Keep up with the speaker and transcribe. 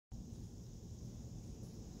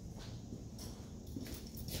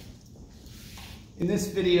In this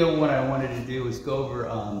video, what I wanted to do is go over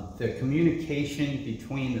the communication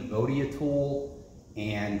between the Vodia tool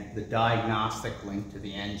and the diagnostic link to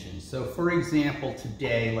the engine. So for example,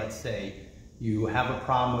 today, let's say you have a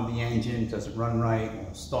problem with the engine, doesn't run right,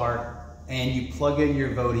 won't start, and you plug in your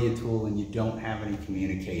Vodia tool and you don't have any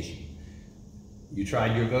communication. You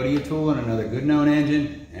tried your Vodia tool in another good known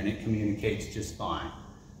engine and it communicates just fine.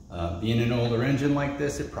 Being an older engine like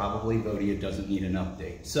this, it probably Vodia doesn't need an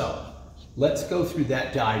update. So let's go through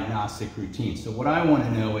that diagnostic routine. So what I want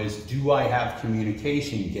to know is, do I have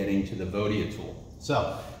communication getting to the Vodia tool?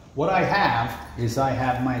 So what I have is I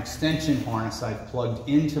have my extension harness I've plugged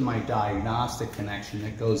into my diagnostic connection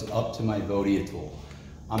that goes up to my Vodia tool.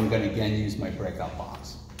 I'm going to again use my breakout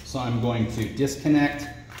box. So I'm going to disconnect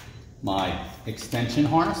my extension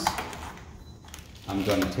harness. I'm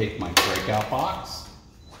going to take my breakout box.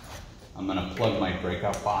 I'm going to plug my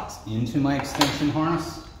breakout box into my extension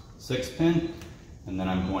harness, 6-pin, and then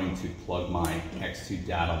I'm going to plug my X2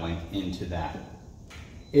 data link into that.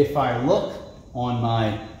 If I look on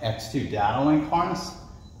my X2 data link harness,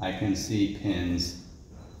 I can see pins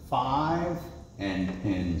 5 and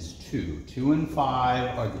pins 2. 2 and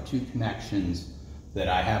 5 are the two connections that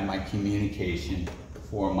I have my communication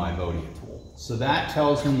for my Vodia tool. So that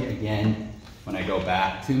tells me, again, when I go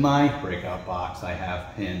back to my breakout box, I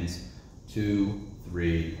have pins 2,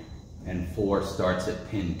 3, and 4 starts at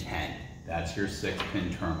pin 10. That's your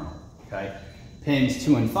 6-pin terminal, okay? Pins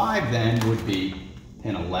 2 and 5 then would be,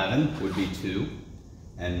 pin 11 would be 2,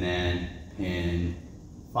 and then pin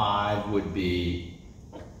 5 would be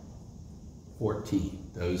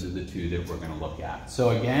 14. Those are the two that we're going to look at. So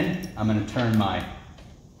again, I'm going to turn my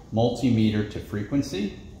multimeter to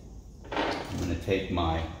frequency. I'm going to take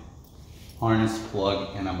my harness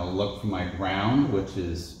plug and I'm going to look for my ground, which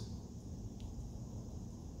is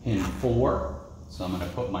pin 4. So I'm going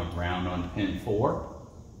to put my ground on pin 4.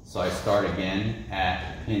 So I start again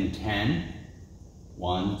at pin 10.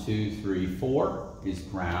 1, 2, 3, 4 is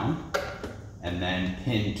ground. And then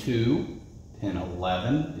pin 2, pin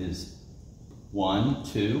 11 is 1,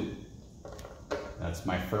 2. That's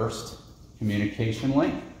my first communication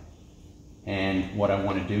link. And what I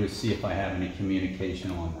want to do is see if I have any communication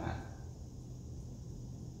on that.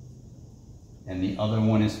 And the other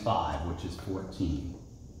one is 5, which is 14.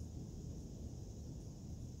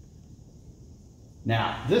 Now,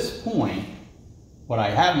 at this point, what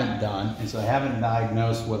I haven't done is I haven't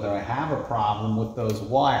diagnosed whether I have a problem with those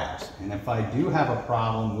wires. And if I do have a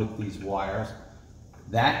problem with these wires,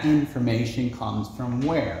 that information comes from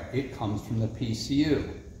where? It comes from the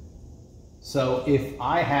PCU. So if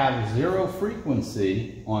I have 0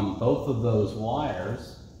 frequency on both of those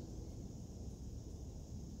wires,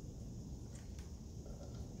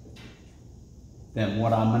 then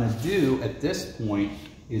what I'm going to do at this point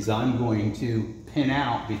is I'm going to pin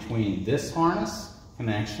out between this harness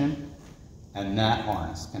connection and that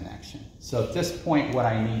harness connection. So at this point, what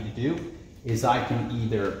I need to do is I can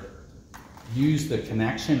either use the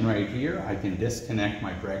connection right here. I can disconnect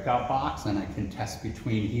my breakout box and I can test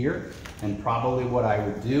between here. And probably what I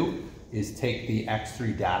would do is take the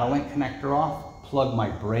X3 data link connector off, plug my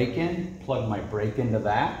brake in, plug my brake into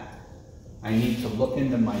that. I need to look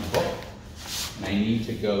into my book and I need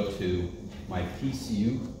to go to my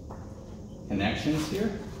PCU connections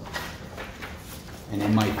here. And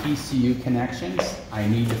in my PCU connections, I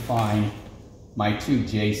need to find my 2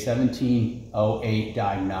 J1708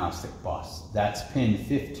 diagnostic bus. That's pin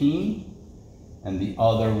 15, and the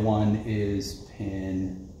other one is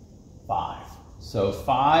pin 5. So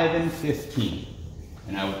 5 and 15,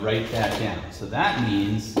 and I would write that down. So that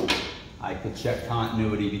means I could check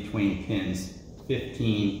continuity between pins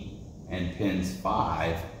 15 and pins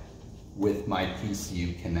 5 with my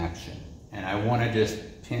PCU connection. And I want to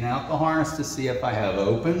just pin out the harness to see if I have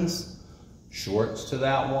opens, shorts to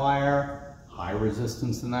that wire, high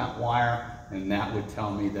resistance in that wire, and that would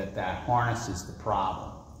tell me that that harness is the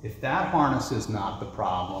problem. If that harness is not the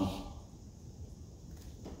problem,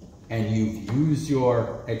 and you've used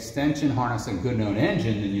your extension harness and good known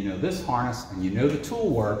engine, and you know this harness, and you know the tool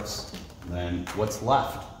works, then what's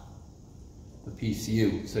left? The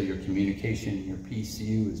PCU. So your communication in your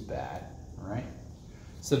PCU is bad, all right?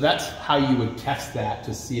 So that's how you would test that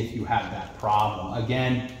to see if you have that problem.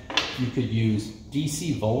 Again, you could use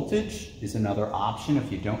DC voltage is another option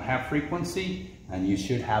if you don't have frequency, and you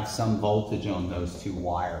should have some voltage on those 2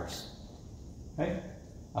 wires. Okay?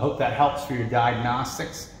 I hope that helps for your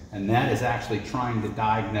diagnostics, and that is actually trying to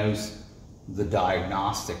diagnose the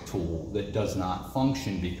diagnostic tool that does not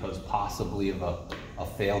function because possibly of a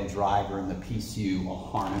failed driver in the PCU, a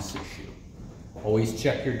harness issue. Always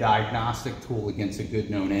check your diagnostic tool against a good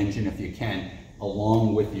known engine if you can.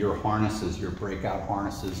 along with your harnesses, your breakout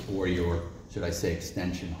harnesses, or your, should I say,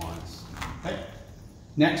 extension harness. Okay.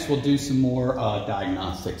 Next, we'll do some more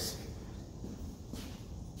diagnostics.